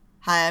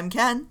Hi, I'm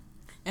Ken.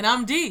 And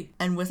I'm Dee.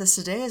 And with us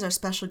today is our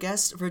special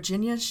guest,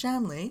 Virginia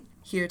Shamley,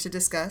 here to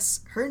discuss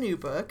her new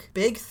book,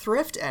 Big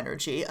Thrift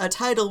Energy, a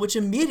title which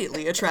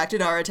immediately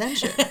attracted our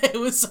attention. It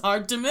was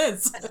hard to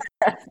miss.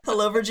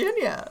 Hello,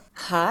 Virginia.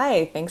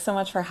 Hi, thanks so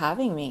much for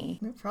having me.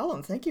 No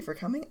problem. Thank you for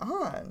coming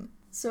on.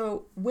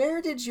 So,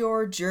 where did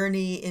your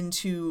journey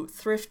into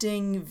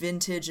thrifting,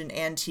 vintage, and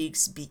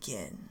antiques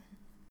begin?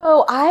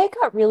 Oh, I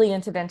got really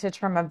into vintage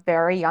from a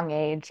very young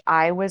age.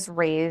 I was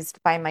raised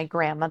by my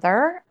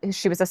grandmother.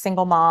 She was a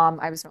single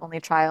mom. I was an only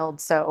child.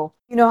 So,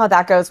 you know how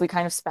that goes. We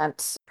kind of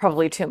spent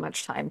probably too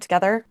much time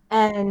together.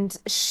 And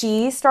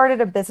she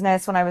started a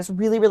business when I was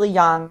really, really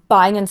young,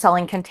 buying and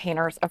selling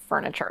containers of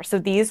furniture. So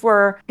these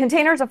were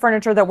containers of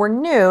furniture that were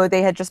new.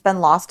 They had just been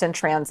lost in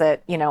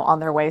transit, on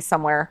their way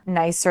somewhere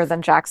nicer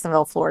than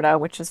Jacksonville, Florida,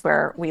 which is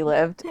where we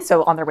lived.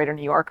 So on their way to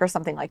New York or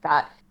something like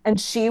that. And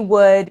she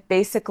would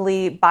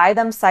basically buy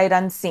them sight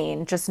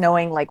unseen, just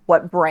knowing like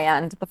what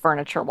brand the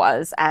furniture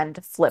was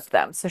and flip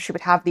them. So she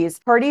would have these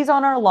parties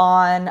on our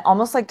lawn,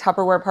 almost like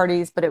Tupperware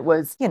parties, but it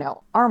was,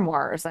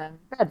 armoires and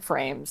bed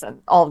frames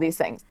and all of these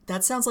things.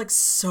 That sounds like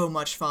so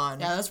much fun.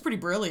 Yeah, that's pretty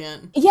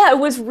brilliant. Yeah, it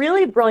was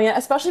really brilliant,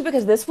 especially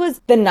because this was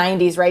the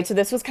 90s, right? So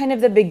this was kind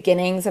of the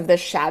beginnings of the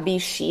shabby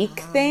chic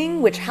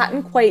thing, which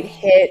hadn't quite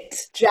hit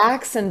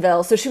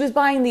Jacksonville. So she was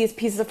buying these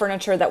pieces of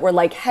furniture that were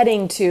like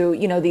heading to,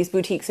 these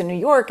boutiques in New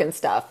York and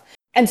stuff.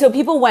 And so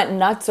people went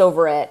nuts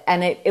over it.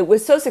 And it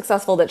was so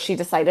successful that she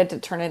decided to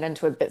turn it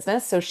into a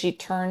business. So she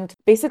turned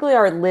basically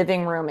our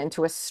living room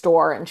into a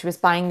store. And she was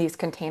buying these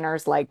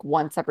containers like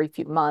once every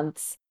few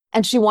months.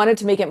 And she wanted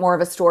to make it more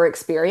of a store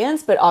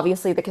experience, but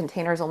obviously the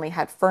containers only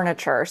had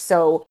furniture.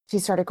 So she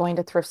started going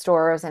to thrift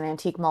stores and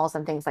antique malls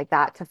and things like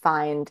that to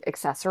find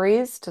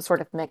accessories to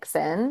sort of mix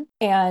in.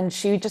 And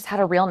she just had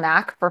a real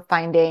knack for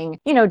finding,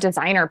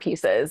 designer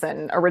pieces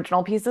and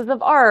original pieces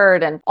of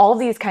art and all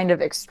these kind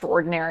of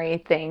extraordinary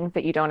things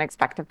that you don't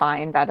expect to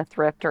find at a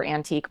thrift or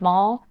antique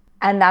mall.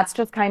 And that's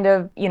just kind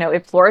of,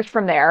 it flourished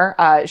from there.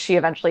 She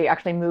eventually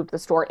actually moved the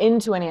store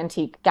into an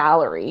antique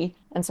gallery.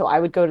 And so I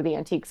would go to the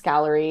antiques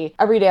gallery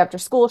every day after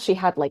school. She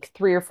had like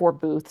 3 or 4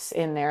 booths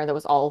in there. That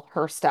was all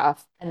her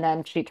stuff. And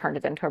then she turned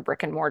it into a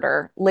brick and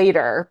mortar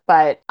later.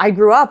 But I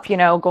grew up,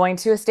 going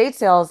to estate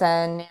sales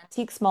and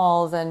antique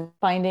malls and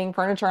finding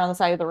furniture on the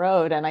side of the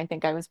road. And I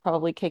think I was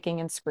probably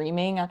kicking and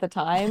screaming at the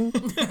time.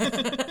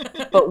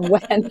 But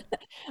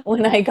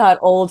when I got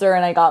older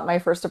and I got my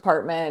first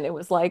apartment, it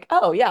was like,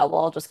 oh yeah,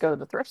 well, I'll just go to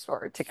the thrift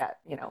store to get,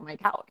 my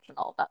couch and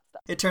all that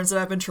stuff. It turns out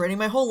I've been training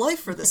my whole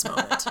life for this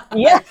moment.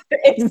 Yeah,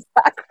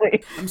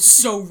 exactly. I'm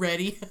so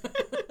ready.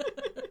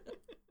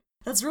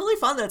 That's really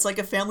fun that it's like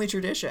a family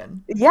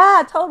tradition.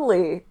 Yeah,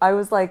 totally. I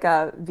was like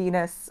a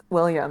Venus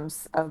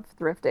Williams of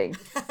thrifting.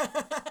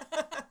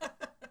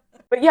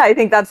 But yeah, I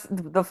think that's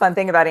the fun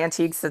thing about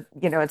antiques. That,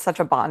 it's such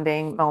a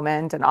bonding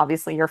moment. And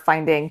obviously you're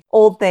finding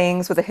old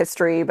things with a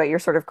history, but you're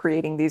sort of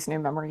creating these new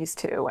memories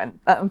too. And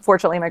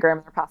unfortunately, my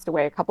grandmother passed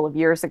away a couple of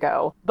years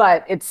ago,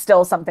 but it's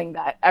still something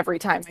that every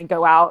time I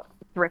go out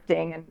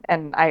thrifting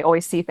and I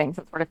always see things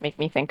that sort of make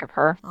me think of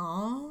her.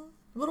 Aww.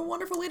 What a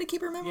wonderful way to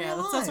keep her memory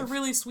alive. That's a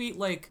really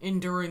sweet,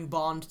 enduring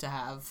bond to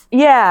have.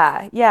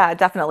 Yeah,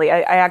 definitely.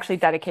 I actually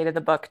dedicated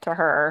the book to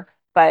her,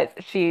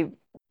 but she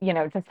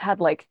just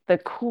had like the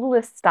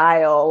coolest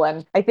style.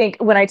 And I think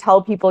when I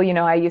tell people,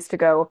 I used to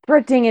go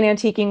thrifting and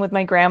antiquing with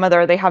my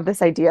grandmother, they have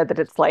this idea that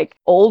it's like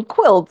old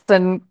quilts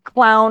and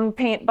clown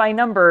paint by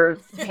numbers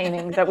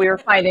paintings that we were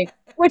finding,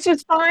 which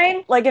is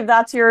fine. Like if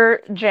that's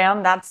your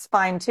jam, that's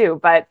fine too.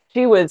 But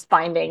she was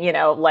finding,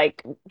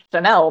 like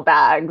Chanel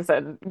bags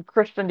and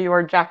Christian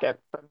Dior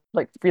jackets and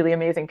like really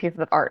amazing pieces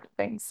of art and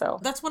things. So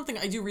that's one thing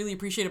I do really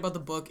appreciate about the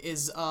book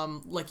is,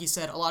 like you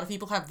said, a lot of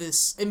people have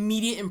this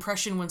immediate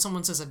impression when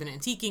someone says, I've been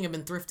antiquing, I've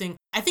been thrifting.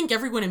 I think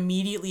everyone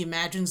immediately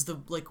imagines the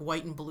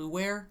white and blue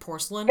ware,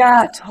 porcelain.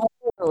 Yeah,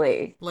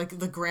 totally. Like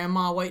the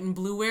grandma white and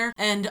blue ware.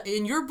 And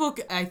in your book,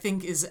 I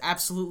think is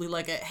absolutely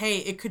like hey,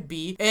 it could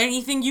be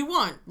anything you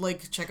want.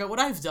 Like, check out what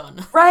I've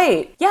done.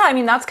 Right. Yeah, I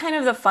mean, that's kind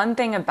of the fun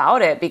thing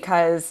about it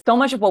because so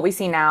much of what we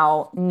see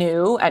now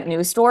new at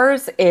new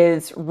stores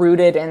is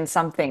rooted in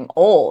something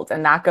old.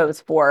 And that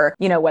goes for,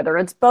 whether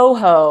it's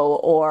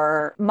boho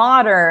or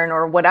modern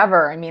or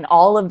whatever. I mean,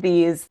 all of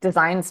these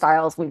design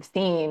styles we've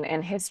seen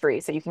in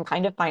history. So you can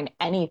kind of find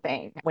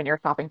anything when you're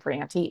shopping for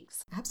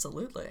antiques.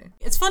 Absolutely.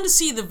 It's fun to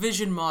see the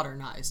vision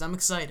modernized. I'm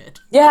excited.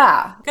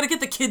 Yeah. Gotta get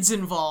the kids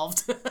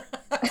involved.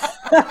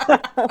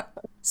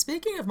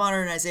 Speaking of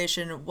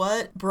modernization,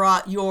 what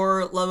brought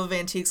your love of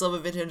antiques, love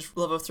of vintage,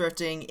 love of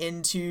thrifting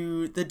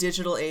into the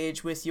digital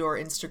age with your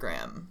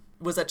Instagram?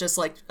 was that just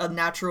like a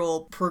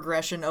natural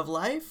progression of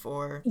life,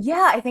 or?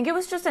 Yeah, I think it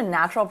was just a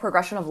natural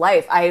progression of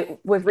life. I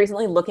was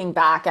recently looking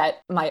back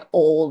at my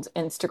old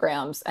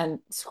Instagrams and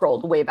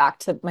scrolled way back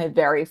to my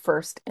very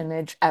first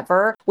image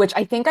ever, which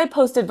I think I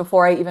posted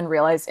before I even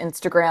realized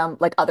Instagram,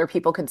 like other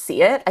people could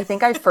see it. I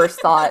think I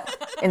first thought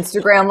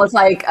Instagram was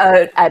like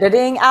a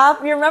editing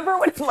app. You remember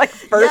when it like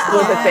first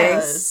was a thing?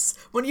 Yes.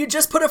 When you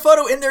just put a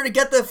photo in there to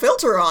get the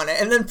filter on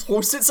it and then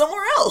post it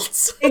somewhere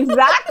else.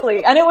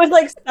 Exactly. And it was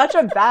like such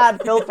a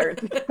bad filter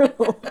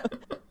too.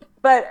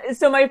 But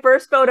so my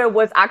first photo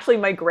was actually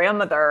my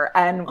grandmother,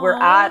 and we're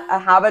at a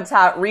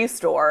Habitat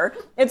Restore.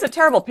 It's a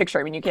terrible picture.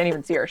 I mean, you can't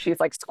even see her.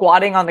 She's like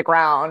squatting on the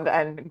ground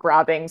and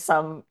grabbing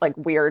some like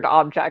weird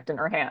object in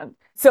her hand.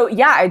 So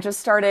yeah, I just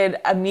started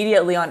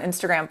immediately on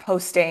Instagram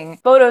posting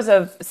photos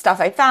of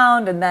stuff I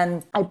found. And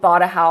then I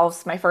bought a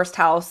house, my first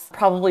house,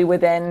 probably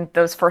within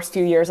those first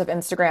few years of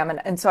Instagram.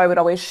 And so I would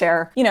always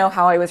share, you know,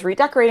 how I was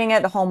redecorating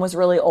it. The home was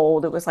really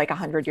old. It was like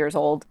 100 years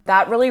old.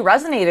 That really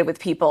resonated with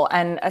people.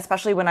 And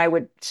especially when I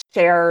would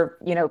share,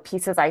 you know,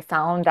 pieces I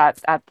found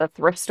at the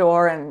thrift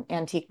store and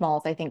antique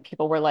malls, I think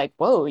people were like,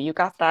 whoa, you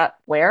got that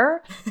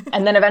where?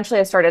 And then eventually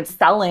I started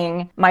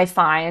selling my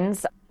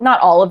finds, not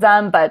all of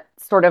them, but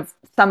sort of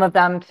some of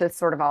them to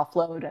sort of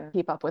offload and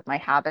keep up with my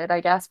habit, I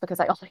guess, because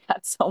I only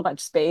had so much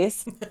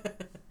space.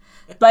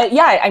 But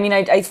yeah, I mean,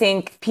 I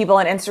think people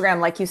on Instagram,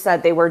 like you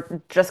said, they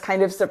were just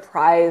kind of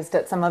surprised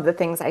at some of the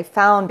things I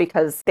found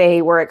because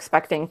they were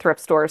expecting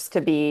thrift stores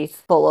to be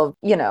full of,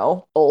 you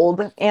know,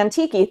 old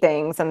antique-y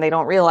things. And they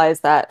don't realize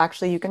that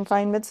actually you can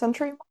find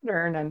mid-century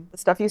modern and the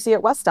stuff you see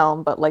at West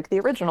Elm, but like the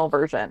original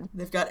version.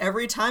 They've got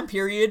every time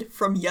period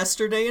from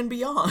yesterday and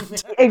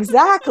beyond.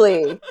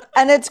 Exactly.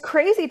 And it's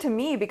crazy to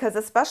me because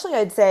especially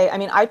I'd say, I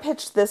mean, I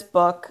pitched this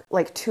book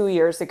like 2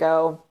 years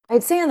ago.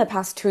 I'd say in the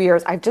past 2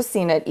 years, I've just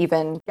seen it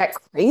even get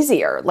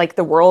crazier, like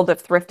the world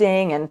of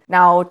thrifting. And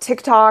now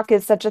TikTok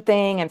is such a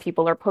thing and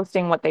people are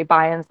posting what they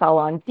buy and sell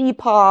on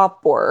Depop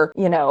or,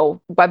 you know,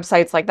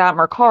 websites like that,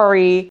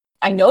 Mercari.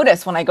 I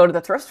notice when I go to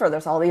the thrift store,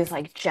 there's all these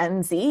like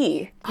Gen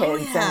Z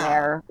kids in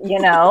there, you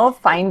know,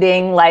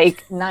 finding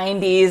like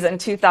 90s and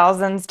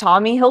 2000s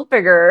Tommy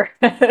Hilfiger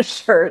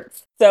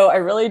shirts. So I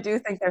really do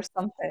think there's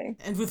something.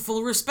 And with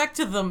full respect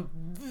to them,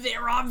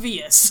 they're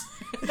obvious.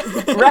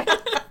 Right.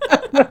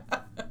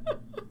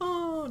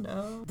 Oh,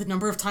 no. The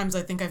number of times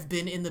I think I've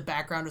been in the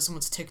background of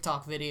someone's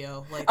TikTok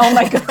video. Like, Oh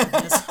my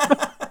goodness.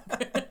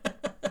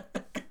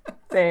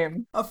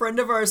 Same. A friend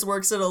of ours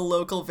works at a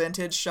local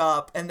vintage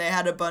shop, and they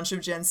had a bunch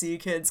of Gen Z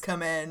kids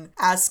come in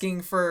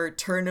asking for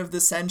turn of the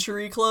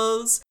century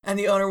clothes. And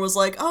the owner was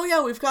like, oh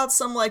yeah, we've got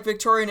some like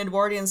Victorian and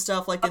Edwardian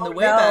stuff like in the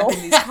way back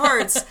in these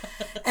carts.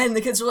 And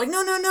the kids were like,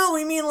 no,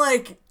 we mean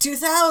like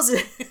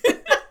 2000.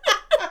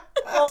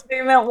 Oh,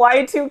 they meant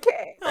Y2K.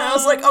 And I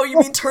was like, oh, you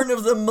mean turn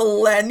of the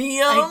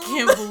millennium? I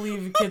can't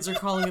believe kids are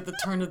calling it the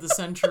turn of the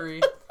century.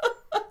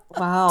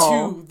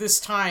 Wow. This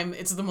time,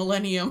 it's the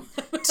millennium.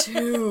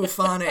 Too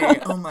funny.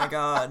 Oh my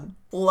god.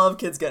 Love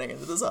kids getting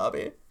into this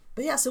hobby.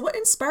 But yeah, so what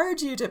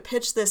inspired you to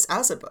pitch this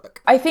as a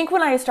book? I think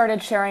when I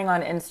started sharing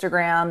on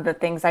Instagram the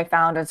things I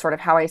found and sort of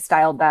how I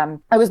styled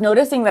them, I was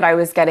noticing that I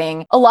was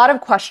getting a lot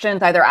of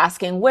questions, either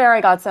asking where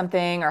I got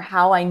something or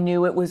how I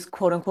knew it was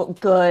quote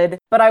unquote good.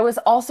 But I was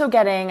also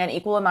getting an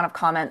equal amount of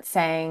comments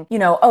saying, you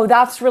know, oh,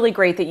 that's really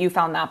great that you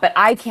found that, but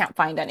I can't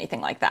find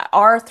anything like that.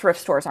 Our thrift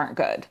stores aren't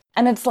good.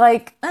 And it's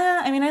like,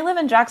 I mean, I live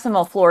in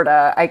Jacksonville,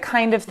 Florida. I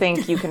kind of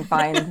think you can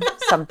find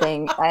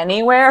something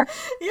anywhere.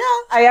 Yeah.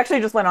 I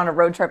actually just went on a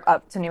road trip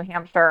up to New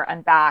Hampshire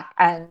and back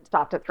and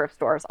stopped at thrift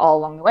stores all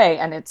along the way.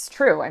 And it's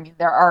true. I mean,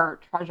 there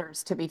are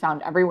treasures to be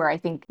found everywhere. I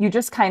think you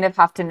just kind of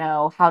have to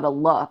know how to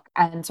look.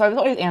 And so I was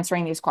always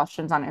answering these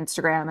questions on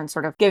Instagram and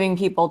sort of giving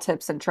people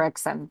tips and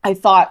tricks. And I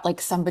thought like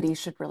somebody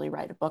should really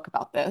write a book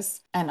about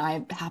this. And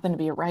I happen to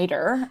be a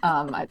writer.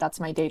 That's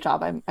my day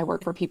job. I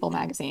work for People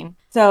magazine.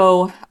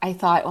 So I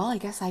thought, well, I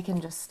guess I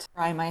can just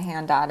try my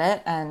hand at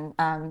it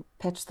and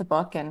pitch the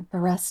book, and the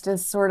rest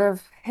is sort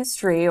of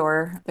history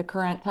or the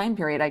current time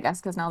period, I guess,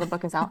 because now the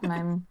book is out and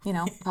I'm, you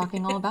know,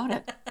 talking all about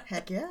it.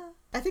 Heck yeah.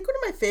 I think one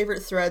of my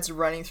favorite threads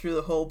running through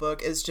the whole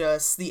book is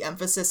just the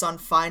emphasis on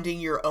finding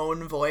your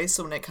own voice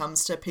when it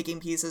comes to picking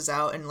pieces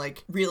out and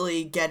like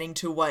really getting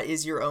to what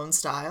is your own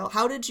style.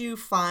 How did you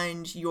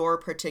find your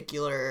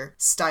particular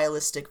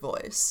stylistic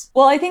voice?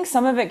 Well, I think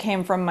some of it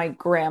came from my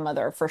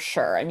grandmother for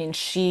sure. I mean,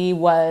 she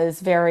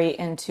was very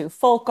into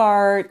folk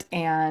art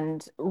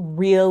and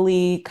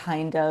really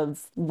kind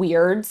of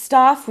weird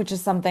stuff, which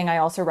is something I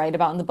also write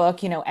about in the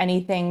book. You know,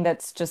 anything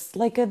that's just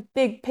like a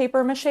big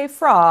paper mache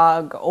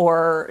frog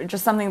or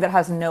just something that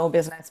has no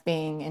business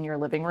being in your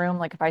living room.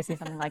 Like if I see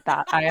something like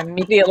that, I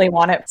immediately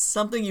want it.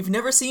 Something you've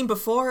never seen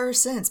before or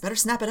since. Better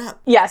snap it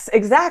up. Yes,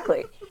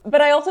 exactly.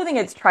 But I also think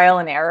it's trial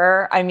and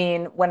error. I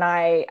mean, when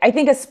I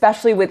think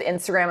especially with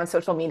Instagram and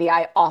social media,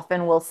 I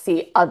often will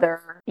see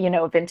other, you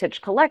know, vintage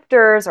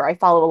collectors, or I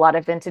follow a lot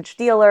of vintage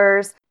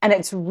dealers. And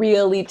it's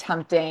really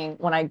tempting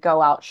when I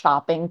go out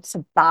shopping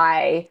to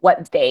buy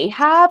what they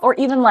have, or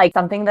even like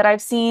something that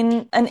I've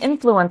seen an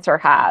influencer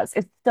has.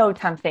 It's so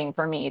tempting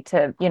for me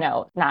to,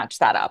 snatch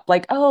that up.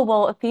 Like, oh,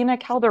 well, Athena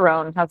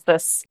Calderon has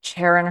this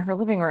chair in her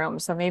living room,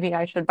 so maybe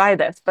I should buy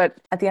this. But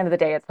at the end of the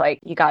day, it's like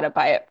you got to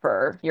buy it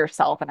for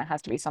yourself, and it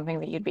has to be something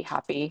that you'd be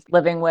happy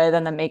living with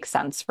and that makes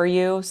sense for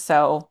you.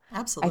 So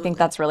Absolutely. I think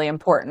that's really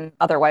important.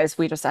 Otherwise,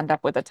 we just end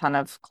up with a ton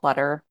of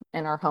clutter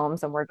in our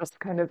homes and we're just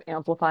kind of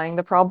amplifying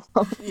the problem.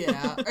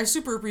 Yeah, I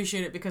super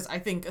appreciate it because I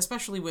think,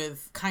 especially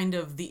with kind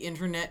of the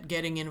internet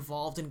getting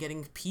involved and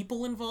getting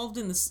people involved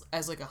in this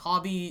as like a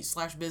hobby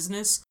 /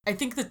 business, I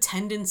think the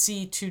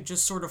tendency to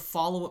just sort of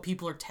follow what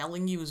people are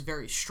telling you is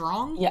very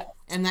strong. Yeah.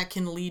 And that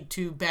can lead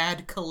to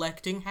bad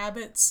collecting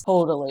habits.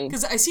 Totally.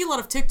 Because I see a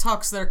lot of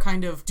TikToks that are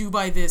kind of, do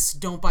buy this,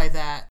 don't buy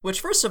that. Which,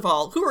 first of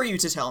all, who are you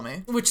to tell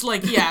me? Which,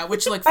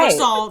 first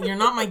of all, you're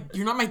not my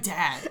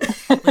dad.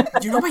 Like,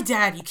 you're not my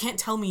dad. You can't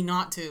tell me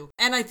not to.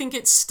 And I think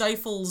it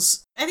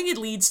stifles. I think it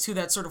leads to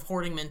that sort of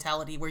hoarding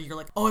mentality where you're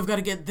like, oh, I've got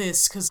to get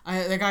this because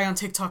the guy on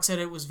TikTok said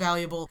it was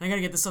valuable, and I got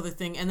to get this other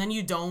thing, and then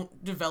you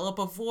don't develop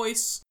a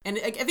voice. And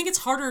I think it's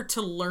harder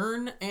to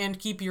learn and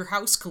keep your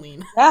house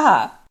clean.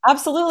 Yeah,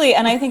 absolutely.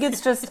 And I think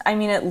it's just,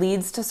 it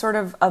leads to sort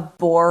of a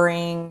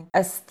boring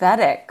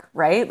aesthetic,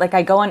 right? Like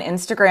I go on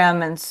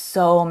Instagram and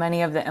so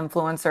many of the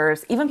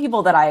influencers, even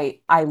people that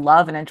I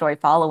love and enjoy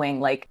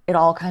following, like it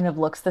all kind of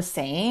looks the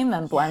same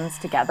and blends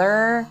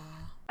together.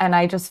 And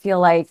I just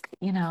feel like,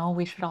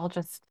 we should all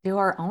just do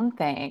our own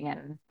thing.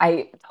 And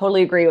I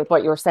totally agree with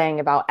what you were saying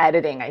about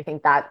editing. I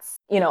think that's,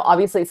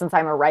 obviously since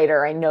I'm a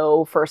writer, I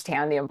know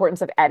firsthand the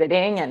importance of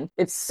editing. And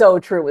it's so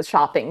true with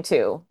shopping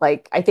too.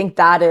 Like, I think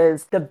that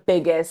is the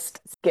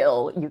biggest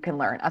skill you can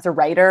learn. As a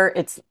writer,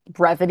 it's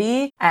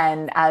brevity.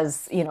 And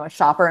as, a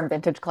shopper and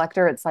vintage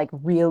collector, it's like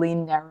really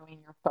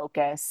narrowing your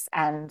focus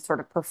and sort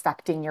of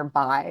perfecting your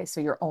buy.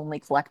 So you're only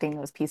collecting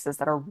those pieces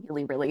that are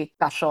really, really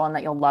special and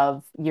that you'll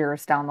love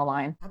years down the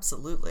line.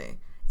 Absolutely.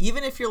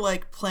 Even if you're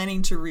like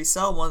planning to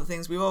resell, one of the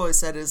things we've always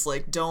said is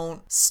like,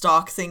 don't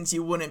stock things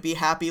you wouldn't be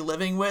happy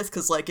living with.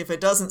 Because like, if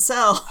it doesn't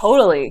sell,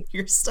 totally,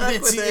 you're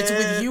stuck with it. It's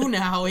with you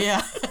now.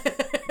 Yeah.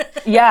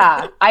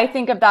 Yeah. I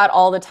think of that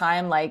all the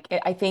time. Like,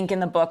 I think in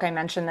the book I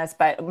mentioned this,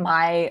 but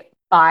my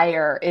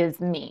buyer is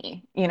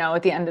me.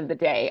 At the end of the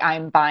day,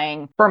 I'm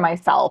buying for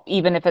myself,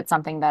 even if it's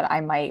something that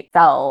I might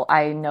sell.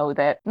 I know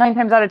that 9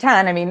 times out of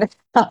 10,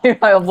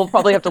 I will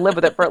probably have to live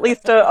with it for at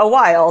least a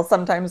while,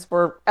 sometimes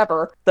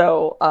forever.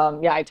 So,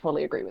 yeah, I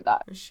totally agree with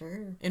that. For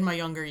sure. In my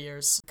younger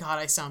years, God,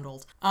 I sound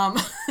old.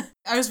 I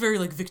was very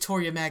like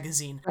Victoria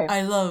magazine. Right.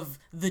 I love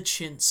the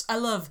chintz. I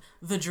love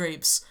the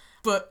drapes.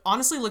 But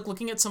honestly, like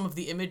looking at some of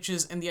the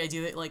images and the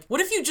idea that like, what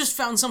if you just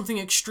found something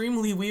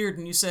extremely weird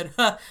and you said,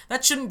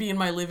 that shouldn't be in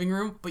my living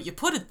room, but you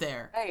put it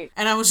there. Right.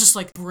 And I was just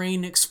like,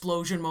 brain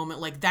explosion moment,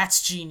 like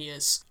that's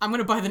genius. I'm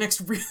gonna buy the next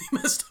really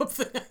messed up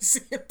thing I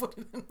see and put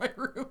it in my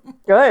room.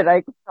 Good.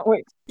 I can't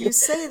wait. You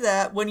say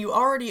that when you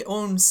already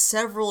own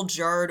several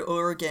jarred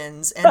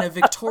organs and a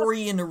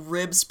Victorian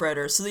rib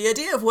spreader. So the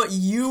idea of what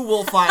you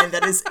will find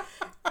that is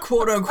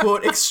quote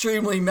unquote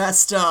extremely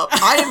messed up,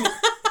 I am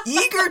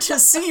eager to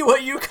see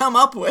what you come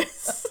up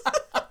with.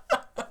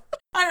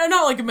 I'm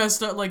not like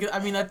messed up, like,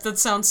 that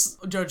sounds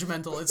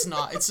judgmental. It's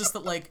not. It's just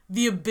that, like,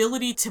 the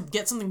ability to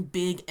get something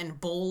big and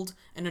bold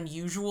and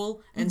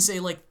unusual and say,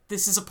 like,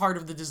 this is a part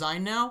of the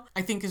design now,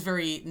 I think is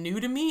very new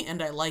to me,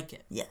 and I like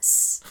it.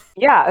 Yes.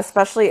 Yeah,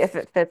 especially if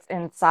it fits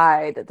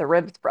inside the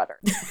rib spreader.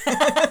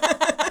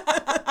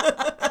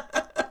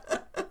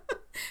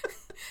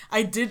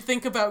 I did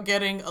think about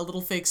getting a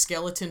little fake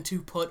skeleton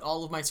to put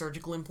all of my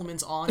surgical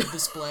implements on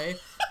display.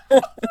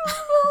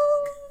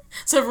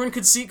 So everyone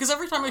could see, because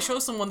every time I show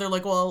someone, they're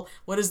like, well,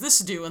 what does this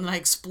do? And then I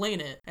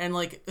explain it. And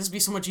like, this would be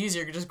so much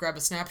easier. You could just grab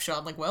a snapshot.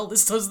 I'm like, well,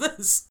 this does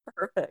this.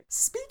 Perfect.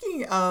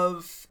 Speaking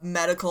of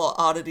medical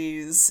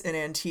oddities and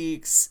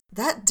antiques,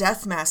 that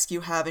death mask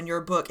you have in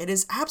your book, it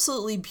is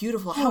absolutely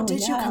beautiful. How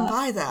did you come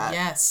by that?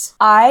 Yes.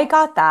 I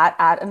got that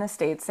at an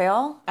estate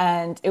sale,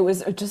 and it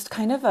was just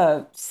kind of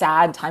a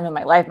sad time in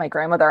my life. My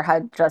grandmother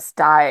had just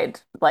died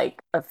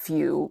like a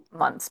few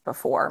months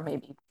before,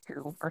 maybe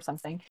 2 or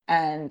something.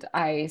 And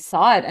I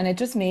saw it and it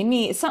just made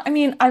me,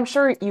 I'm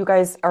sure you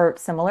guys are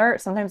similar.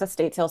 Sometimes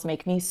estate sales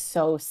make me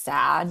so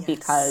sad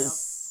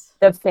because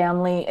the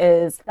family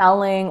is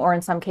selling, or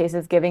in some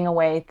cases giving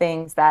away,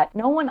 things that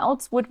no one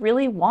else would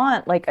really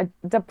want, like a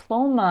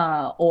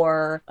diploma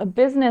or a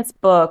business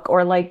book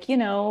or like,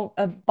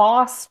 a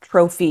boss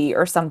trophy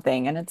or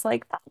something. And it's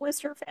like, that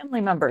was your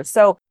family member.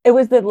 So it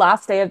was the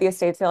last day of the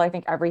estate sale. I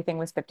think everything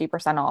was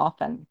 50%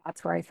 off. And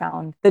that's where I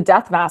found the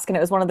death mask. And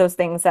it was one of those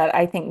things that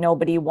I think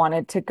nobody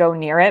wanted to go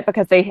near it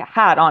because they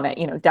had on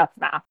it, death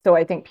mask. So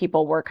I think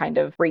people were kind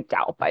of freaked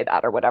out by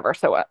that or whatever.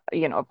 So,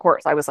 of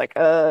course I was like,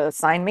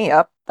 sign me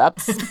up.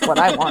 That's what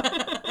I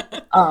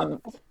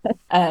want.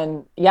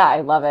 And yeah,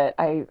 I love it.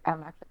 I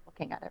am actually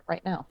looking at it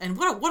right now. And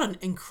what an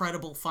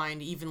incredible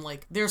find. Even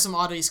like there are some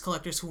oddities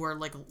collectors who are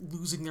like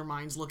losing their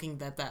minds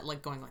looking at that,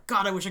 like going like,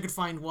 God, I wish I could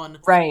find one.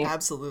 Right.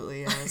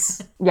 Absolutely,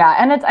 yes. Yeah,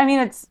 and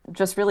it's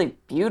just really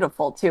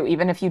beautiful too.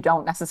 Even if you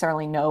don't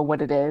necessarily know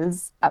what it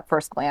is at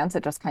first glance,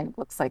 it just kind of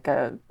looks like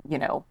a,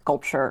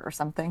 sculpture or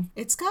something.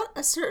 It's got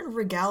a certain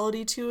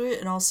regality to it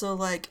and also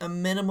like a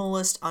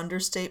minimalist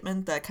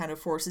understatement that kind of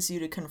forces you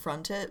to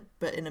confront it,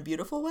 but in a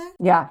beautiful way.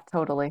 Yeah,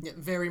 totally. Yeah,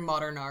 very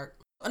modern art.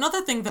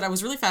 Another thing that I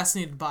was really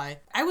fascinated by,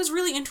 I was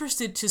really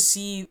interested to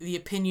see the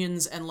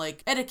opinions and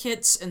like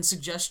etiquettes and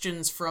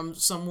suggestions from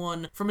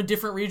someone from a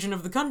different region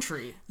of the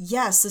country.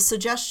 Yes, the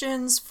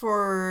suggestions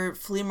for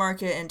flea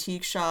market,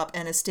 antique shop,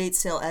 and estate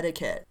sale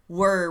etiquette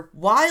were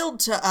wild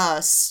to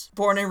us,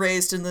 born and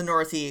raised in the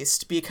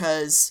Northeast,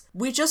 because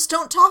we just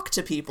don't talk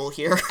to people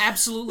here.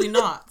 Absolutely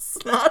not.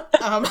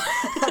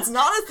 That's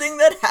not a thing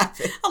that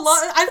happens.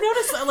 I've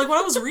noticed that, like when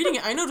I was reading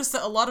it, I noticed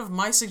that a lot of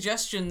my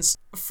suggestions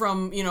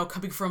from,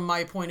 coming from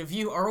my point of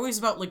view are always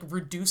about like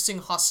reducing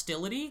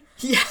hostility.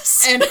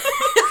 Yes. And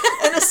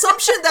an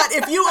assumption that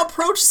if you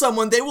approach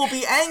someone, they will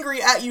be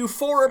angry at you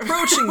for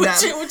approaching them.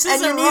 Which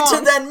and you need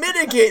to then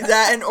mitigate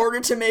that in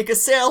order to make a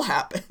sale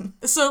happen.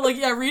 So, like,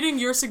 yeah, reading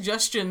your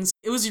suggestions,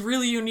 it was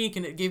really unique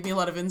and it gave me a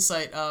lot of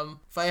insight.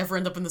 If I ever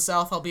end up in the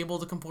South, I'll be able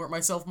to comport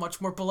myself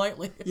much more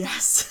politely.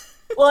 Yes.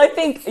 Well, I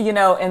think,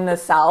 in the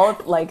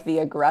South, like the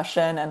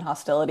aggression and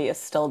hostility is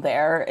still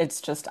there.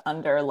 It's just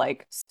under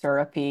like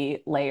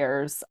syrupy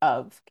layers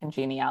of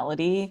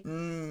congeniality.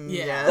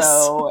 Yes.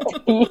 So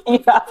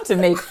you have to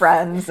make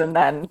friends and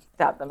then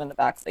stab them in the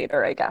back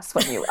later, I guess,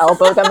 when you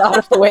elbow them out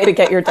of the way to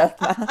get your death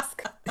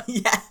mask.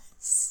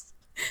 Yes.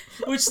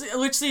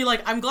 Which, see,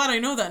 like, I'm glad I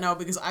know that now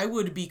because I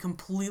would be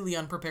completely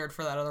unprepared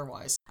for that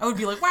otherwise. I would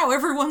be like, wow,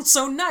 everyone's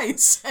so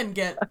nice, and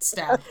get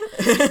stabbed.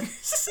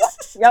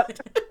 Yep.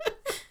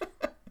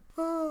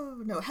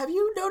 Oh, no. Have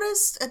you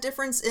noticed a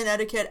difference in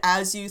etiquette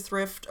as you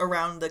thrift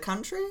around the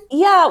country?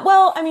 Yeah,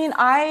 well, I mean,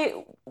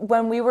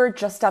 when we were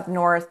just up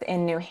north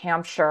in New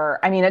Hampshire,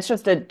 I mean, it's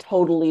just a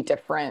totally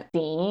different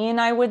scene,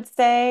 I would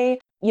say.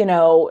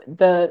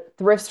 The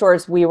thrift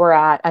stores we were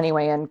at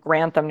anyway in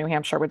Grantham, New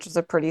Hampshire, which is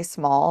a pretty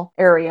small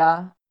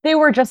area, they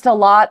were just a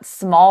lot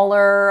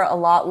smaller, a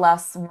lot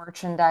less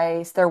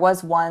merchandise. There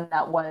was one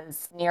that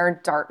was near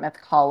Dartmouth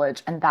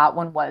College, and that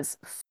one was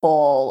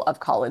full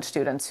of college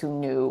students who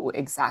knew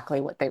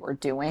exactly what they were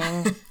doing.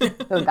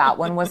 So that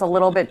one was a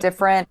little bit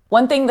different.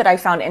 One thing that I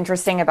found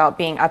interesting about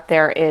being up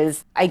there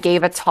is I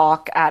gave a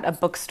talk at a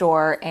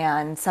bookstore,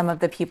 and some of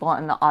the people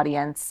in the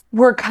audience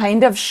were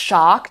kind of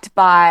shocked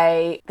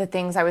by the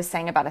things I was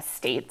saying about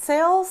estate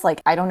sales.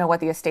 Like, I don't know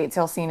what the estate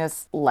sale scene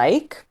is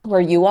like where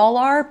you all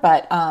are,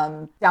 but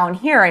down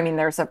here, I mean,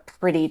 there's a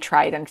pretty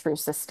tried and true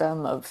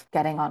system of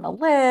getting on a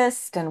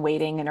list and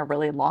waiting in a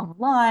really long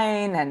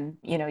line. And,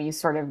 you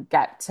sort of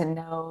get to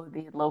know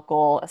the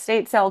local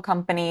estate sale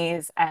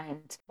companies.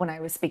 And when I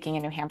was speaking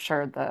in New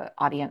Hampshire, the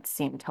audience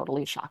seemed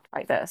totally shocked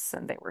by this.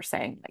 And they were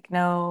saying, like,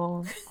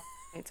 no,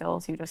 estate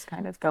sales, you just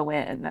kind of go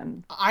in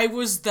and... I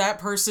was that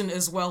person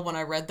as well when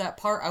I read that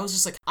part. I was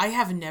just like, I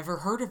have never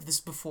heard of this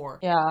before.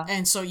 Yeah.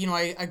 And so,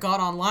 I got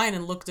online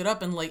and looked it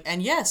up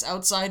and yes,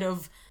 outside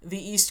of the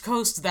East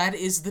Coast, that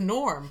is the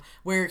norm.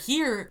 Where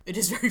here, it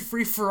is very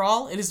free for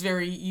all. It is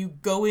very, you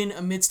go in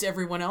amidst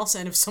everyone else,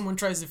 and if someone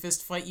tries to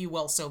fist fight you,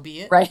 well, so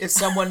be it. Right. If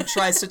someone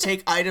tries to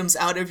take items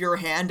out of your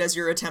hand as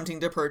you're attempting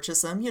to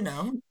purchase them,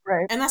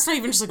 Right. And that's not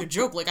even just like a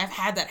joke. Like, I've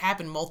had that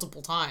happen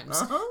multiple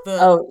times.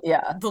 Yeah.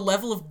 The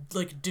level of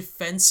like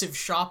defensive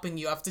shopping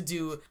you have to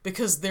do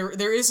because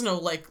there is no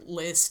like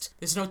list.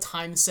 There's no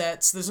time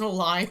sets. There's no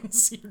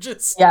lines.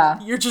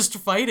 You're just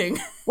fighting.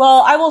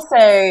 Well, I will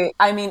say,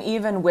 I mean,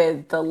 even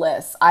with the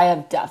list, I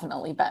have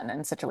definitely been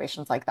in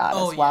situations like that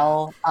as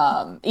well.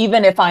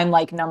 Even if I'm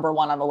like number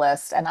one on the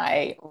list and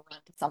I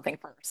rent something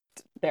first,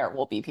 there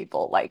will be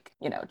people like,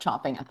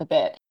 chomping at the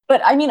bit.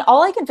 But I mean,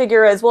 all I can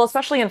figure is, well,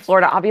 especially in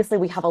Florida, obviously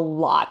we have a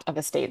lot of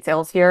estate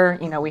sales here.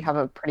 We have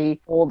a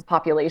pretty old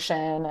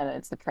population and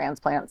it's a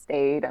transplant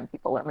state and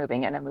people are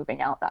moving in and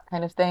moving out, that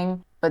kind of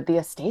thing. But the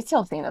estate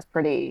sale scene is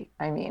pretty,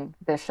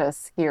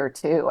 vicious here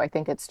too. I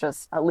think it's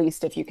just, at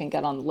least if you can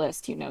get on the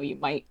list, you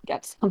might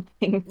get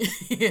something.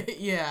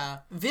 Yeah.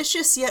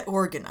 Vicious yet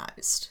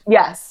organized.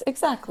 Yes,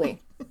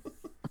 exactly.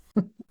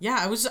 Yeah,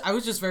 I was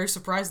just very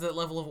surprised at that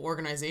level of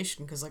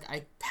organization because like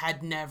I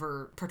had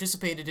never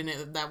participated in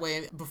it that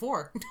way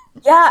before.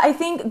 Yeah, I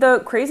think the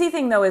crazy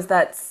thing though is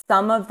that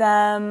some of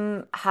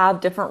them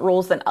have different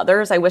rules than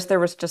others. I wish there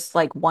was just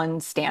like one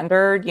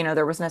standard.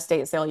 There was an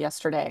estate sale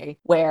yesterday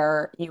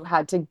where you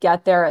had to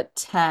get there at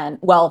 10.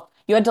 Well,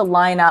 You had to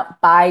line up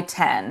by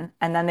 10,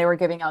 and then they were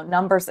giving out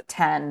numbers at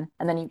 10,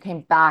 and then you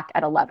came back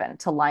at 11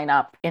 to line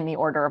up in the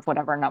order of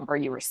whatever number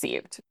you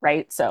received,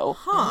 right? So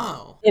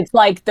Oh. it's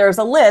like there's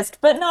a list,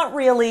 but not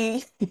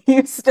really.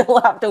 You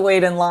still have to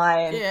wait in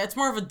line. Yeah, it's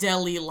more of a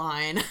deli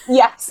line.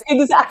 Yes,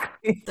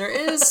 exactly. There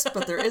is,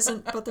 but there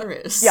isn't, but there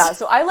is. Yeah,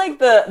 so I like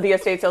the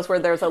estate sales where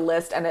there's a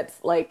list and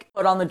it's like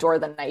put on the door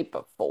the night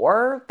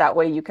before. That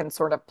way you can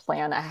sort of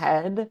plan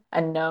ahead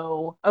and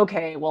know,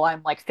 okay, well,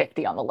 I'm like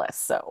 50 on the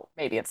list, so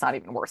maybe it's not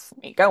even worth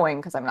me going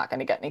because I'm not going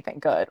to get anything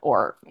good.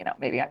 Or,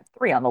 maybe I'm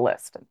 3 on the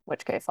list, in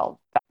which case I'll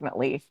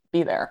definitely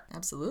be there.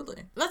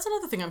 Absolutely. That's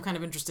another thing I'm kind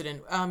of interested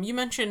in. You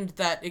mentioned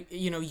that,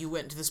 you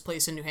went to this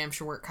place in New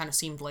Hampshire where it kind of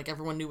seemed like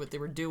everyone knew what they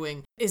were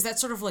doing. Is that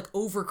sort of like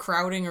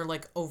overcrowding or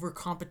like over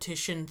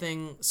competition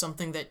thing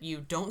something that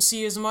you don't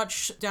see as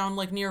much down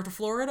like near to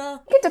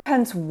Florida? It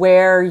depends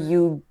where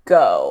you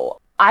go.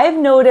 I've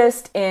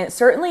noticed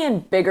certainly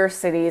in bigger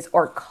cities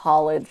or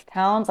college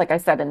towns, like I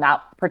said, in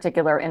that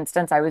particular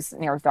instance, I was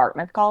near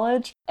Dartmouth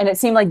College, and it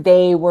seemed like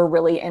they were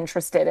really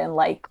interested in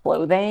like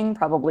clothing,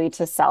 probably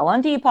to sell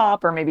on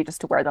Depop or maybe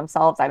just to wear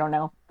themselves. I don't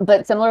know.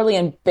 But similarly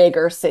in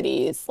bigger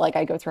cities, like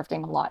I go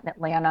thrifting a lot in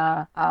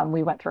Atlanta.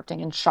 We went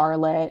thrifting in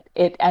Charlotte.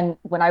 And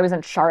when I was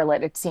in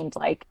Charlotte, it seemed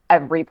like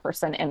every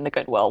person in the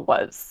Goodwill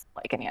was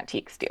like an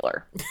antique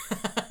dealer.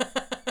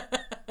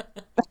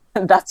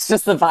 That's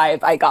just the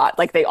vibe I got.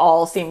 Like they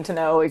all seemed to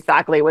know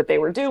exactly what they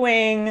were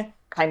doing.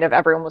 Kind of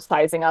everyone was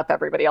sizing up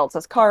everybody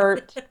else's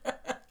cart.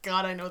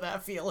 God, I know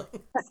that feeling.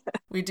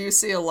 We do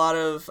see a lot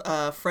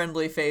of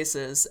friendly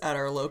faces at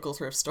our local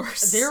thrift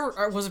stores. There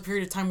was a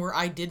period of time where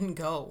I didn't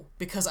go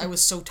because I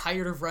was so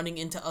tired of running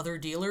into other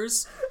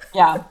dealers.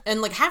 Yeah.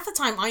 And like half the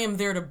time I am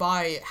there to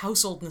buy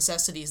household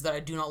necessities that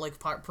I do not like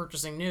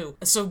purchasing new.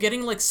 So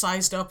getting like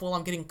sized up while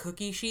I'm getting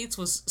cookie sheets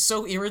was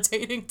so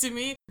irritating to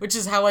me, which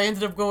is how I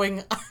ended up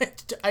going,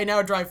 I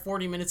now drive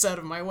 40 minutes out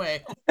of my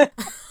way.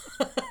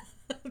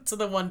 To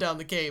the one down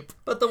the Cape.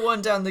 But the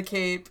one down the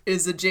Cape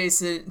is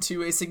adjacent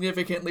to a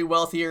significantly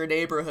wealthier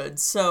neighborhood,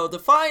 so the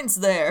finds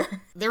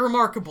there. They're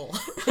remarkable.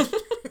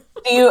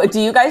 Do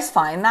you guys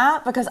find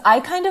that? Because I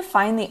kind of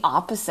find the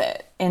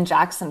opposite in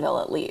Jacksonville,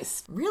 at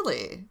least.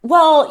 Really?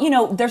 Well,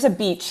 there's a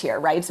beach here,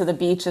 right? So the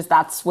beach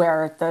that's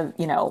where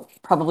the,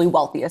 probably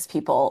wealthiest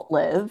people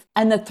live.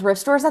 And the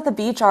thrift stores at the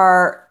beach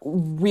are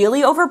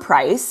really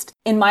overpriced.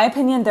 In my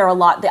opinion,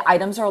 the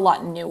items are a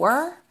lot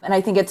newer. And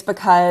I think it's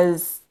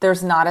because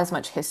there's not as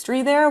much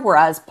history there,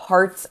 whereas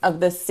parts of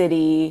the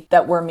city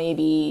that were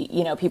maybe,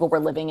 people were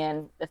living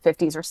in the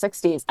 50s or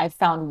 60s, I've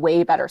found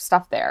way better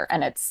stuff there.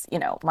 And it's,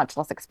 much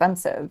less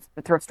expensive.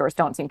 The thrift stores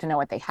don't seem to know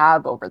what they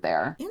have over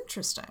there.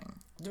 Interesting.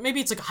 Maybe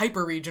it's like a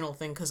hyper-regional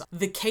thing, because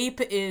the Cape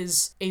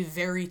is a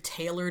very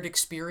tailored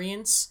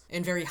experience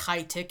and very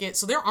high ticket,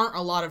 so there aren't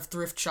a lot of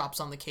thrift shops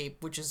on the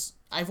Cape, which is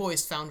I've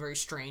always found very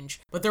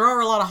strange. But there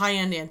are a lot of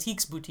high-end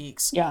antiques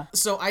boutiques. Yeah.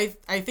 So I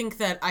think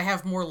that I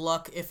have more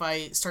luck if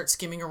I start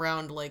skimming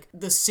around, like,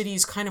 the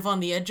cities kind of on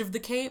the edge of the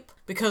Cape,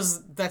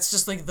 because that's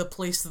just, like, the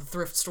place the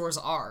thrift stores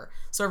are.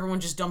 So everyone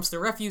just dumps their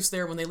refuse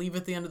there when they leave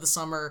at the end of the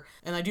summer,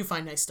 and I do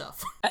find nice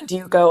stuff. Do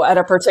you go at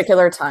a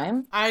particular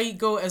time? I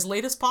go as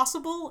late as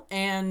possible,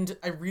 and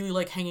I really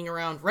like hanging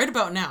around right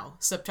about now,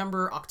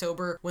 September,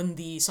 October, when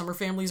the summer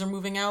families are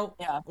moving out.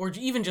 Yeah. Or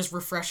even just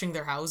refreshing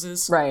their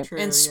houses. Right. True,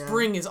 And yeah.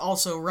 spring is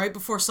also right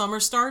before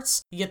summer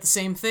starts. You get the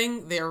same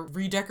thing. They're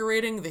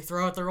redecorating. They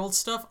throw out their old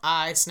stuff.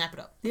 I snap it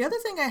up. The other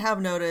thing I have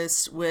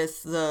noticed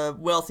with the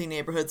wealthy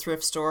neighborhood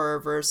thrift store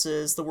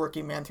versus the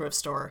working man thrift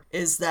store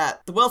is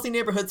that the wealthy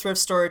neighborhood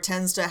thrift store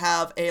tends to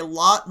have a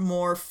lot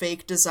more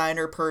fake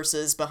designer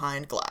purses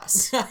behind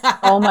glass.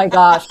 Oh my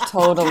gosh,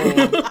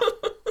 totally.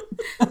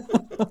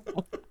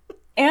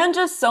 And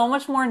just so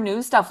much more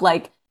new stuff,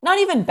 like not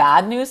even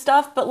bad new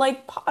stuff, but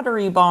like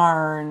Pottery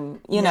Barn,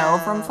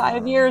 from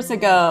 5 years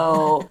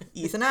ago.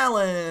 Ethan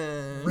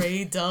Allen.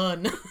 Ray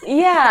Dunn.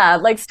 Yeah,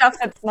 like stuff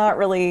that's not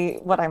really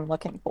what I'm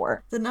looking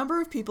for. The number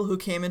of people who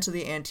came into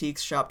the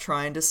antiques shop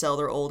trying to sell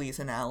their old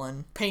Ethan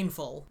Allen.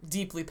 Painful.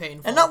 Deeply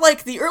painful. And not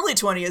like the early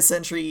 20th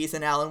century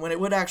Ethan Allen when it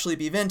would actually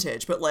be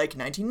vintage, but like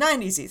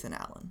 1990s Ethan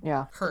Allen.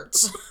 Yeah.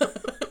 Hurts.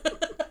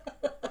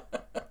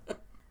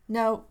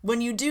 Now,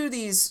 when you do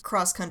these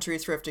cross-country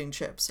thrifting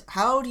trips,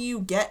 how do you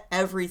get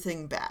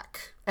everything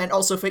back? And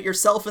also fit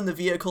yourself in the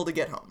vehicle to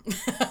get home?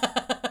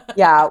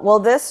 Yeah, well,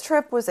 this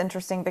trip was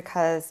interesting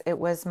because it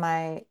was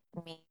me,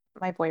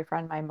 my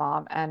boyfriend, my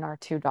mom, and our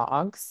 2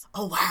 dogs.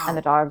 Oh, wow. And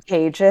the dog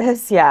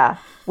cages. Yeah.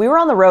 We were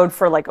on the road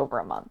for like over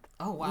a month.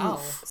 Oh,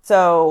 wow.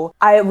 So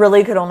I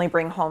really could only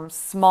bring home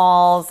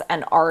smalls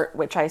and art,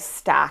 which I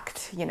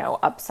stacked,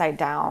 upside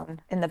down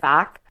in the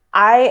back.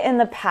 I, in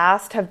the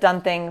past, have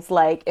done things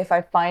like if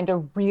I find a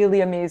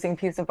really amazing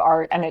piece of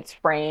art and it's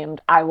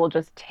framed, I will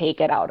just take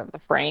it out of the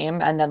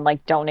frame and then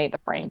like donate the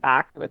frame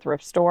back to a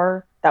thrift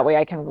store. That way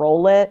I can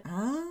roll it.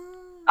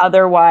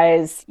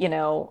 Otherwise,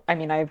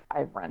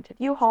 I've rented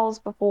U-Hauls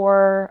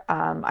before.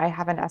 I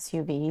have an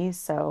SUV,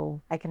 so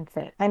I can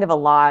fit kind of a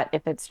lot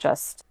if it's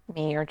just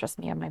me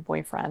and my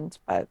boyfriend.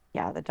 But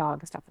yeah, the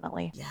dog is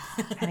definitely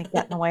kind of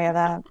get in the way of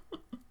that.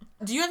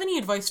 Do you have any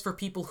advice for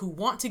people who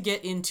want to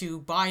get into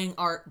buying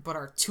art but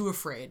are too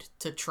afraid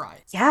to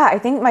try? Yeah, I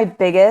think my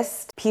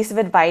biggest piece of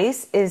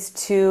advice is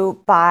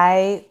to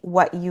buy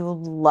what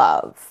you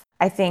love.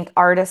 I think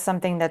art is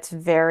something that's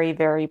very,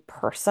 very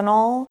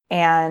personal.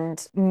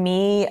 And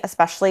me,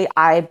 especially,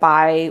 I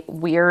buy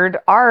weird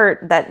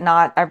art that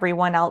not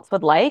everyone else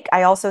would like.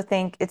 I also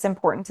think it's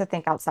important to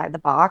think outside the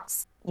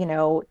box. You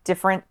know,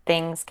 different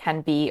things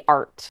can be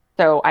art.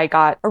 So I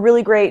got a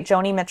really great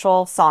Joni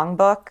Mitchell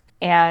songbook.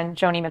 And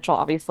Joni Mitchell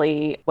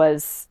obviously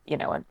was, you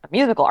know, a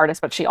musical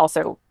artist, but she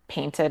also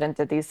painted and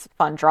did these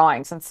fun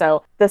drawings. And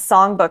so the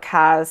songbook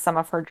has some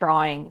of her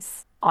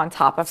drawings on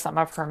top of some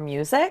of her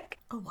music.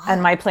 Oh, wow.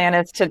 And my plan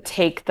is to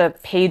take the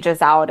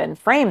pages out and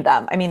frame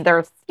them. I mean,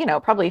 there's, you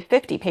know, probably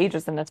 50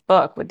 pages in this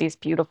book with these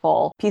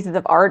beautiful pieces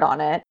of art on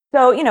it.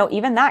 So, you know,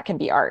 even that can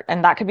be art,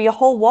 and that could be a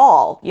whole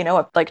wall, you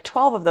know, like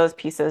 12 of those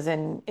pieces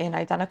in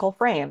identical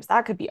frames.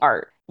 That could be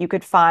art. You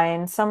could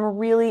find some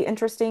really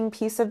interesting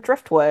piece of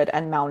driftwood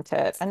and mount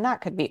it, and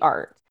that could be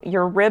art.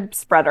 Your rib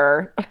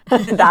spreader,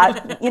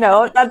 that, you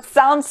know, that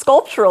sounds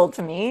sculptural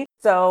to me.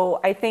 So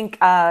I think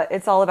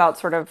it's all about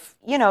sort of,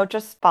 you know,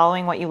 just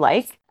following what you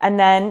like. And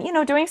then, you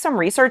know, doing some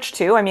research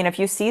too. I mean, if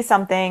you see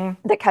something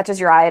that catches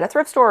your eye at a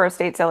thrift store or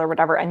estate sale or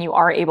whatever, and you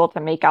are able to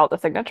make out the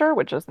signature,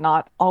 which is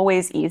not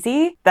always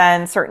easy,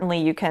 then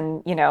certainly you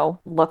can, you know,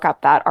 look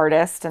up that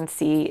artist and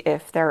see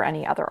if there are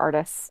any other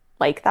artists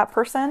like that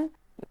person.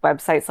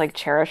 Websites like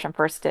Cherish and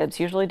First Dibs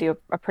usually do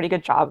a pretty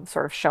good job of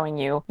sort of showing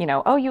you, you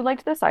know, oh, you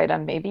liked this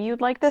item, maybe you'd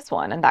like this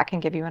one. And that can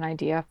give you an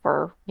idea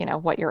for, you know,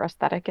 what your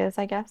aesthetic is,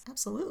 I guess.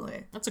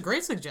 Absolutely. That's a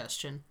great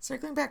suggestion.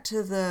 Circling back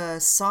to the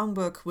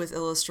songbook with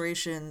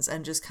illustrations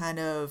and just kind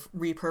of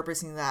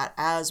repurposing that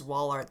as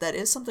wall art, that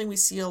is something we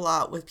see a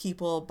lot with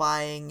people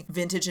buying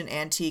vintage and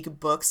antique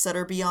books that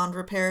are beyond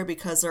repair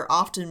because they're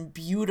often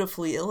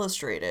beautifully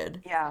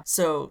illustrated. Yeah.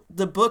 So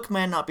the book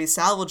might not be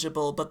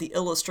salvageable, but the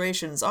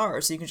illustrations are,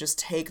 so you can just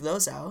take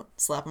those out,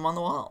 slap them on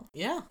the wall.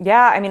 Yeah.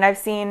 Yeah, I mean, I've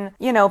seen,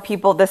 you know,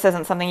 people, this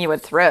isn't something you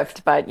would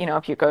thrift, but, you know,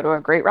 if you go to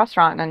a great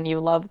restaurant and you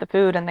love the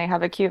food and they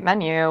have a cute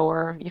menu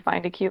or you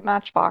find a cute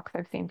matchbox,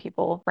 I've seen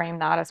people frame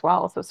that as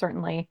well. So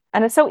certainly,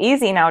 and it's so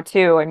easy now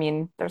too. I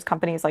mean, there's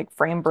companies like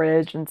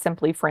FrameBridge and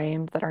Simply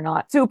Framed that are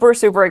not super,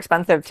 super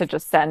expensive to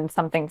just send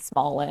something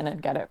small in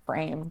and get it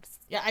framed.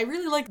 Yeah, I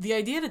really like the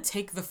idea to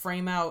take the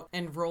frame out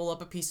and roll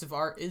up a piece of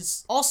art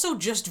is also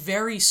just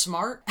very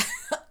smart.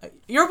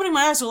 You're opening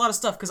my eyes to a lot of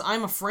stuff because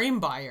I'm a frame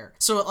buyer.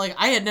 So, like,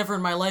 I had never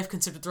in my life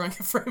considered throwing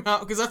a frame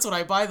out because that's what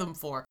I buy them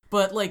for.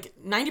 But, like,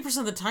 90%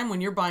 of the time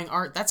when you're buying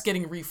art, that's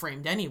getting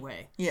reframed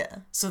anyway. Yeah.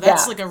 So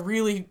that's like a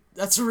really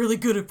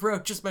good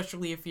approach,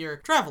 especially if you're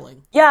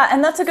traveling. Yeah,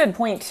 and that's a good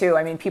point too.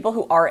 I mean, people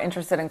who are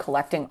interested in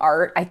collecting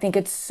art, I think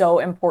it's so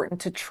important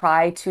to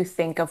try to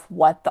think of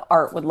what the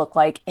art would look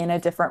like in a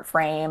different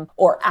frame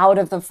or out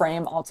of the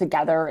frame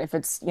altogether if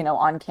it's, you know,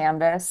 on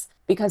canvas.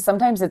 Because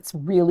sometimes it's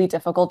really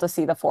difficult to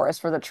see the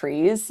forest for the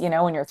trees, you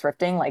know, when you're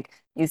thrifting, like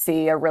you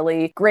see a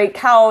really great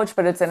couch,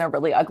 but it's in a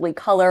really ugly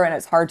color and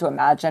it's hard to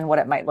imagine what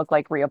it might look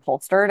like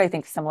reupholstered. I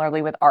think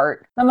similarly with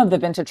art, some of the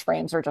vintage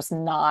frames are just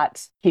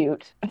not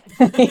cute,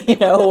 you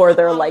know, or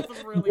they're like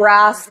really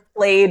brass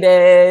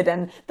plated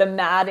and the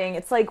matting.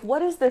 It's like,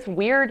 what is this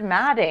weird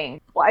matting?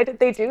 Why did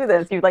they do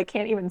this? You like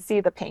can't even see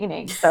the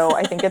painting. So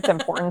I think it's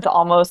important to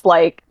almost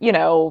like, you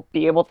know,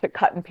 be able to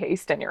cut and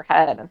paste in your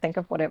head and think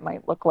of what it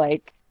might look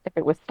like if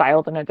it was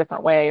styled in a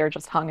different way or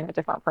just hung in a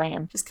different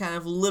frame. Just kind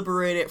of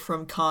liberate it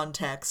from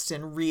context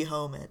and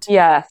rehome it.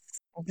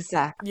 Yes,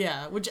 exactly.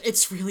 Yeah, which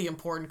it's really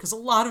important because a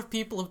lot of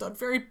people have done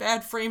very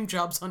bad frame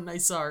jobs on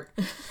nice art.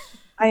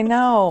 I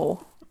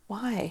know.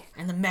 Why?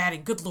 And the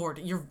matting, good lord,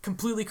 you're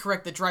completely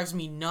correct. That drives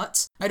me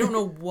nuts. I don't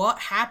know what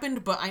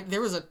happened, but there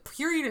was a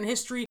period in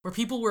history where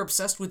people were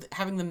obsessed with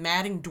having the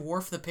matting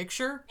dwarf the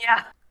picture.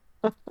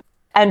 Yeah.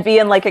 And be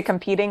in like a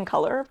competing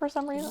color for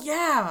some reason?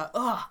 Yeah.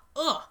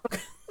 Ugh.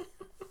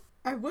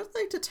 I would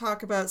like to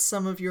talk about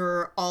some of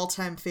your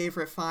all-time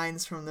favorite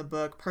finds from the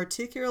book,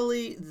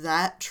 particularly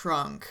that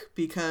trunk,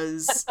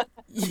 because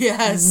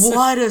yes,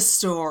 what a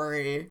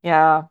story.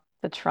 Yeah,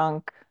 the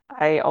trunk.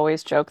 I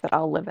always joke that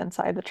I'll live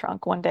inside the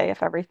trunk one day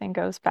if everything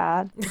goes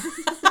bad.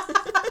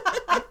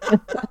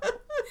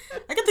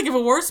 I can think of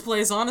a worse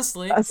place,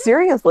 honestly.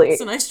 Seriously.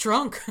 It's a nice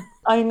trunk.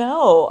 I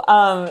know.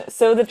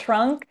 So the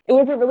trunk, it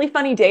was a really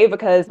funny day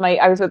because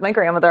I was with my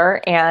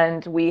grandmother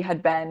and we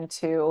had been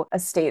to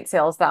estate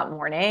sales that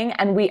morning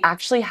and we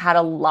actually had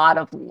a lot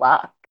of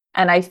luck.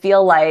 And I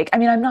feel like, I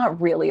mean, I'm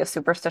not really a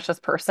superstitious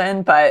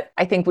person, but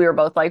I think we were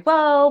both like,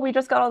 well, we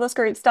just got all this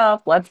great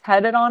stuff. Let's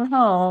head it on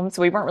home.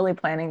 So we weren't really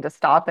planning to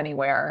stop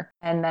anywhere.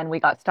 And then we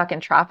got stuck in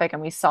traffic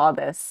and we saw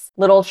this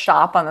little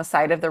shop on the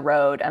side of the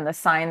road and the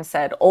sign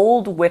said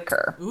Old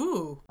Wicker.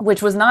 Ooh.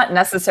 Which was not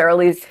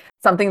necessarily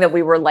something that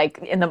we were like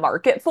in the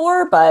market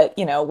for, but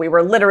you know, we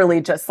were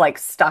literally just like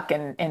stuck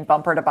in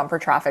bumper to bumper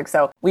traffic.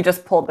 So we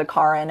just pulled the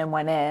car in and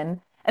went in.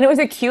 And it was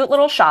a cute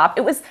little shop.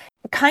 It was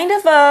kind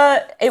of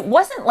it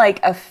wasn't like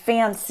a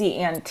fancy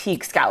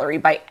antiques gallery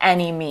by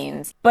any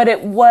means, but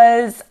it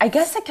was, I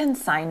guess, a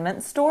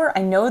consignment store.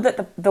 I know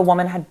that the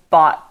woman had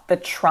bought the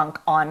trunk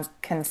on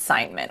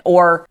consignment,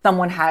 or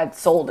someone had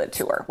sold it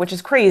to her, which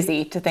is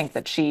crazy to think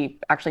that she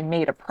actually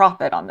made a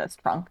profit on this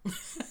trunk.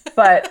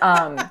 But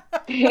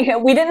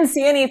we didn't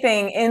see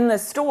anything in the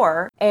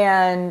store.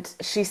 And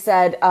she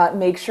said,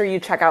 make sure you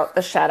check out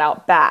the shed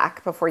out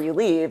back before you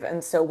leave.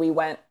 And so we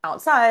went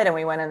outside and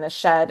we went in the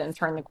shed and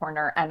turned the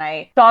corner, and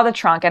I saw the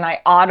trunk and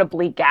I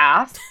audibly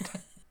gasped.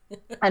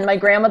 And my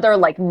grandmother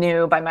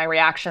knew by my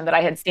reaction that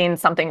I had seen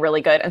something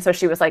really good. And so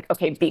she was like,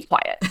 okay, be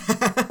quiet,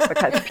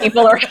 because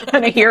people are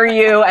going to hear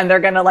you and they're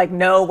going to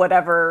know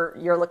whatever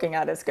you're looking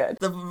at is good.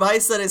 The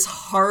advice that is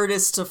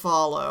hardest to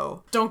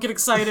follow. Don't get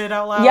excited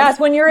out loud. Yes,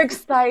 when you're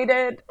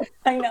excited.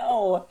 I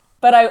know.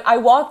 But I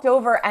walked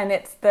over and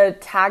the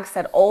tag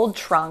said old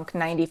trunk,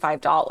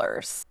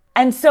 $95.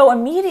 And so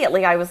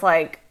immediately I was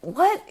like,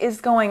 what is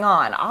going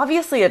on?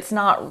 Obviously it's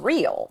not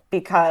real,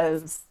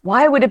 because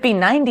why would it be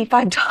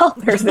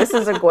 $95? This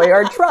is a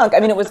Goyard trunk.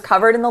 I mean, it was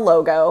covered in the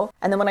logo.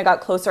 And then when I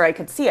got closer, I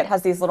could see it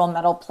has these little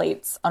metal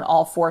plates on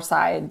all four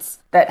sides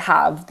that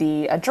have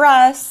the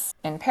address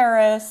in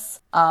Paris.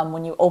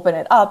 When you open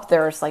it up,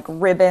 there's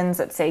ribbons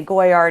that say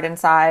Goyard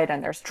inside,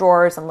 and there's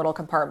drawers and little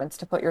compartments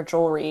to put your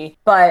jewelry.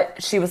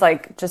 But she was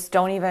like, just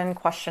don't even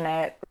question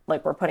it.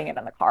 We're putting it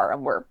in the car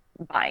and we're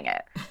buying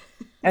it.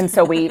 And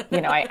so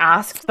I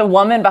asked the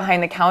woman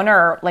behind the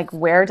counter,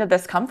 where did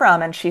this come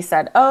from? And she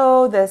said,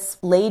 oh, this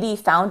lady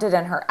found it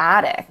in her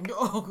attic.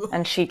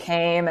 And she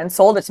came and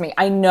sold it to me.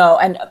 I know.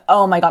 And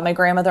oh my God, my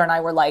grandmother and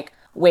I were like,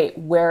 wait,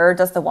 where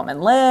does the woman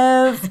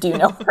live? Do you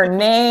know her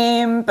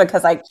name?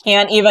 Because I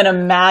can't even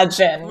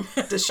imagine.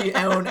 Does she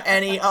own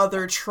any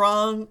other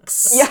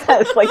trunks?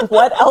 Yes,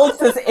 what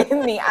else is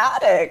in the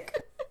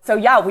attic? So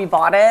yeah, we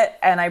bought it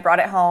and I brought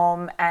it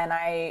home and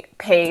I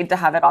paid to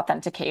have it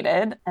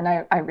authenticated. And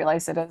I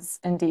realized it is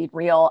indeed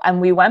real.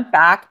 And we went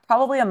back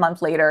probably a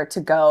month later to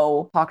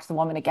go talk to the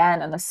woman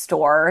again, and the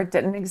store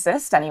didn't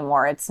exist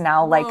anymore. It's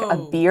now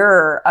a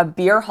beer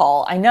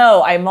hall. I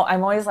know. I'm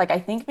always I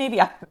think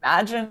maybe I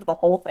imagined the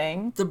whole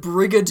thing. The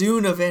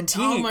Brigadoon of antiques.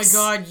 Oh my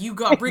God, you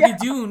got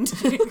Brigadooned.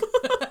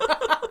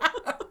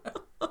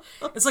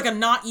 It's like a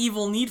not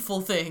evil,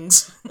 needful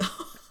things.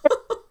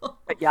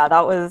 But yeah,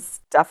 that was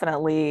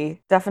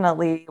definitely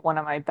one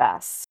of my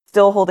best.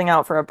 Still holding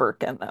out for a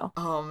Birkin, though.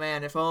 Oh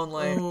man, if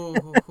only.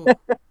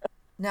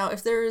 Now,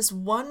 if there is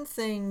one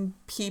thing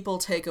people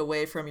take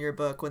away from your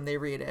book when they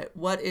read it,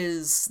 what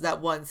is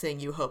that one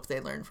thing you hope they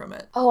learn from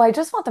it? Oh, I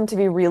just want them to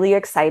be really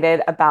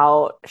excited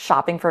about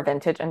shopping for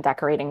vintage and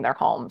decorating their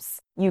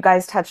homes. You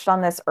guys touched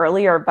on this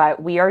earlier,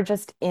 but we are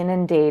just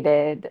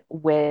inundated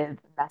with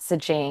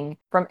messaging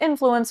from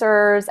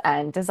influencers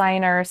and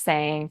designers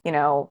saying,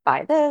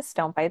 buy this,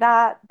 don't buy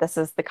that. This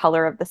is the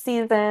color of the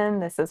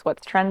season. This is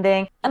what's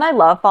trending. And I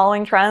love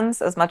following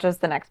trends as much as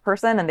the next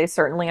person, and they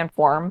certainly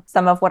inform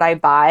some of what I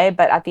buy.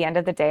 But at the end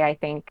of the day, I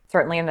think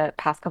certainly in the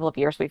past couple of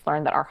years, we've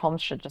learned that our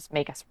homes should just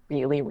make us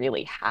really,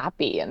 really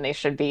happy. And they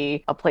should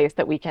be a place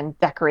that we can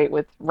decorate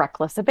with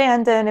reckless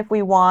abandon if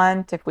we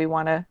want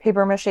a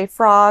paper mache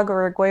frog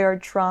or a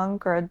Goyard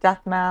trunk or a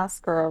death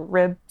mask or a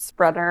rib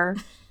spreader,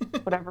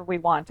 whatever we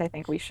want. I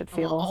think we should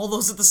feel all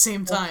those at the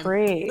same time.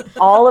 Free.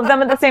 All of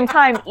them at the same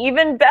time.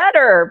 Even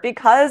better,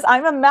 because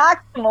I'm a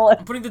maximalist.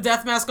 I'm putting the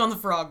death mask on the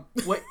frog.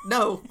 What?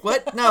 No.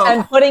 What? No.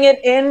 And putting it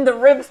in the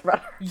rib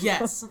spreader.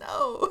 Yes.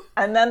 No.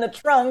 And then the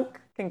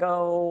trunk can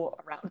go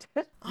around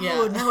it. Yeah.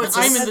 Oh, now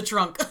I'm in the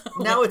trunk.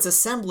 Now it's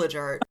assemblage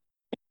art.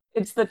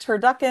 It's the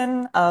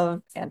turducken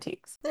of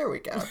antiques. There we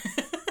go.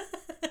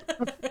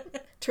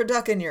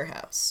 Turducken your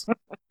house.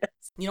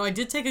 I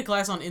did take a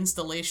class on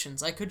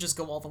installations. I could just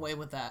go all the way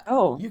with that.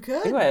 Oh, you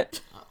could? Do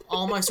it.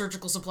 All my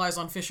surgical supplies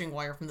on fishing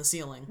wire from the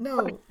ceiling.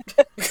 No.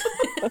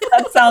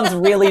 That sounds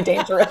really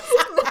dangerous.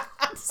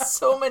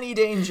 So many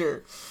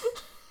danger.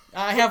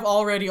 I have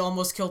already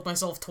almost killed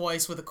myself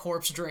twice with a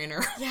corpse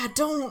drainer. Yeah,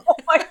 don't. Oh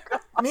my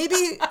God.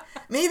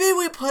 Maybe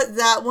we put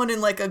that one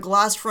in a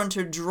glass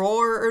fronted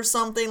drawer or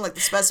something, like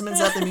the specimens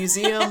at the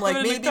museum.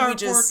 Maybe we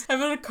just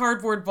I'm in a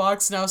cardboard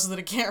box now so that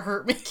it can't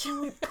hurt me. Can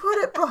we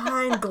put it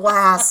behind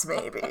glass,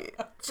 maybe?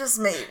 Just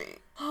maybe.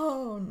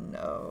 Oh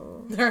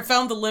no. There, I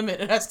found the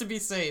limit. It has to be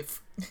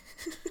safe.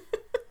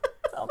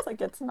 Sounds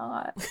like it's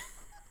not.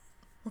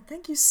 Well,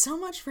 thank you so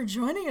much for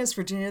joining us,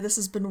 Virginia. This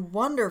has been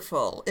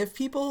wonderful. If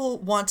people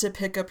want to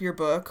pick up your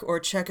book or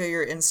check out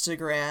your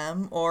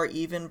Instagram or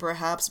even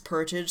perhaps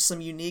purchase some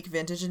unique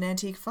vintage and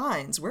antique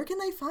finds, where can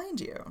they find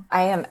you?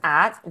 I am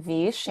at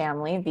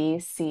VChamlee,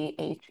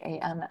 VChamlee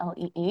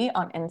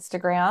on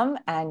Instagram,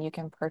 and you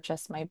can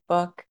purchase my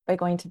book by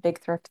going to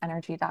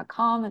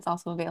bigthriftenergy.com. It's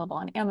also available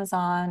on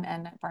Amazon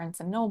and at Barnes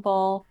 &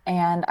 Noble,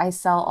 and I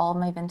sell all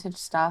my vintage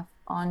stuff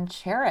on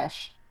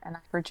Cherish. And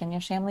Virginia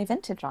Chamlee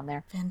Vintage on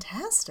there.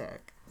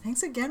 Fantastic.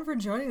 Thanks again for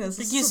joining us.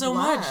 Thank you so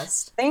much.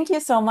 Thank you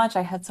so much.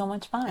 I had so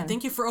much fun. And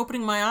thank you for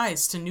opening my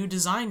eyes to new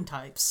design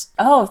types.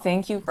 Oh,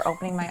 thank you for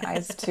opening my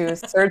eyes to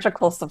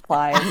surgical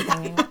supplies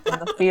and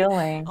the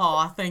feeling.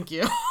 Aw, thank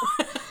you.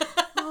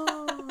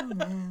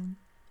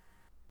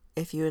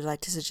 If you would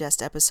like to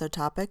suggest episode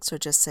topics or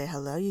just say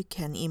hello, you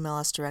can email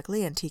us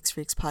directly,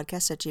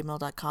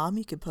 antiquesfreakspodcast@gmail.com.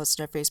 You can post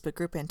in our Facebook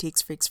group,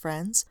 Antiques Freaks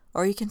Friends,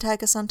 or you can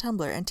tag us on Tumblr,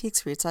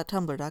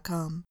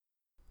 antiquesfreaks.tumblr.com.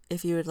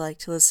 If you would like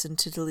to listen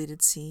to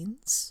deleted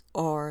scenes,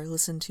 or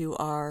listen to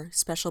our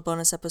special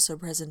bonus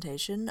episode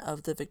presentation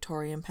of the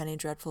Victorian Penny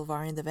Dreadful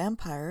Varney the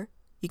Vampire,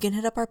 you can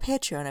hit up our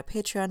Patreon at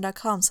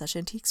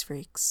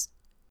patreon.com/antiquesfreaks.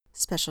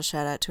 Special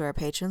shout out to our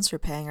patrons for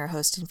paying our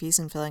hosting fees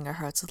and filling our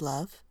hearts with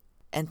love.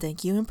 And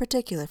thank you in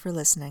particular for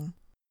listening.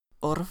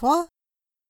 Au revoir!